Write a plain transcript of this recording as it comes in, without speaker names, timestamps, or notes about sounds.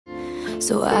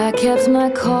So I kept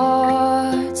my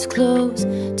cards close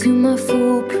to my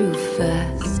foolproof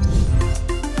vest.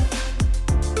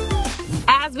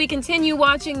 As we continue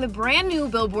watching the brand new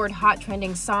Billboard Hot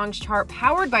Trending Songs chart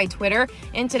powered by Twitter,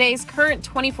 in today's current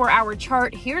 24-hour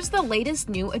chart, here's the latest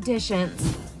new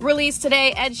additions. Released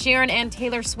today, Ed Sheeran and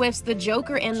Taylor Swift's The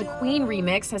Joker and the Queen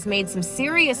remix has made some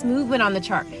serious movement on the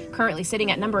chart, currently sitting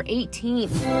at number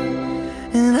 18.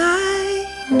 And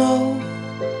I know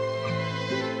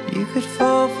you could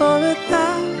fall for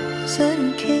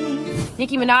 1,000 kings.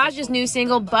 Nicki Minaj's new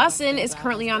single, Bussin', is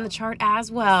currently on the chart as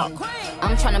well.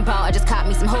 I'm trying to ball, I just caught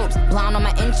me some hoops. Blonde on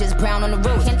my inches, brown on the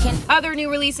roof. Other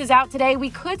new releases out today we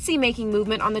could see making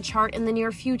movement on the chart in the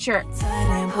near future.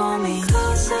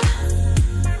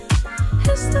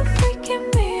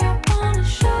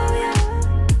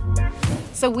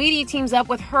 Saweetie teams up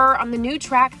with her on the new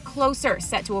track Closer,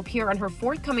 set to appear on her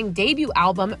forthcoming debut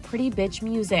album, Pretty Bitch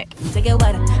Music. To get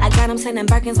wetter, I got him sending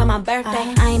Birkins on my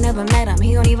birthday. I ain't never met him,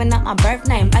 he don't even know my birth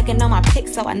name. I can know my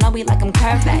pics, so I know we like him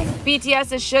curved.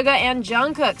 BTS's Suga and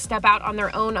Jungkook step out on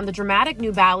their own on the dramatic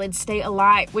new ballad Stay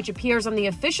Alive, which appears on the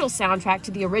official soundtrack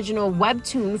to the original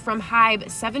webtoon from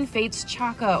Hybe, Seven Fates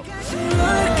Choco.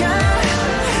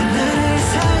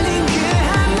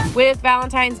 With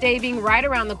Valentine's Day being right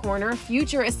around the corner,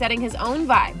 Future is setting his own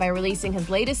vibe by releasing his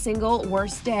latest single,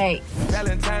 Worst Day.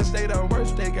 Valentine's Day, the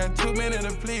worst day, got 2 minutes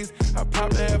to please. I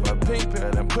popped to have a pink pill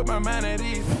and put my mind at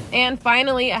ease. And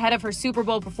finally, ahead of her Super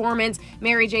Bowl performance,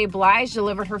 Mary J. Blige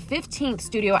delivered her 15th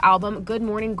studio album, Good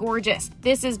Morning Gorgeous.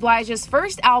 This is Blige's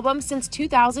first album since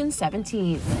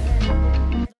 2017.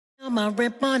 My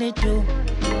rip on it too.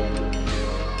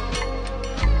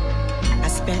 I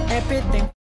spent everything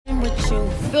with you.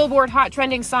 Billboard Hot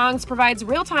Trending Songs provides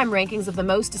real-time rankings of the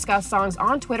most discussed songs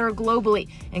on Twitter globally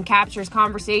and captures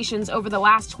conversations over the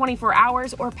last 24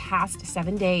 hours or past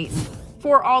 7 days.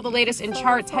 For all the latest in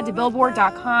charts, head to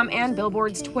Billboard.com and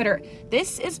Billboard's Twitter.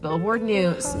 This is Billboard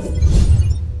News.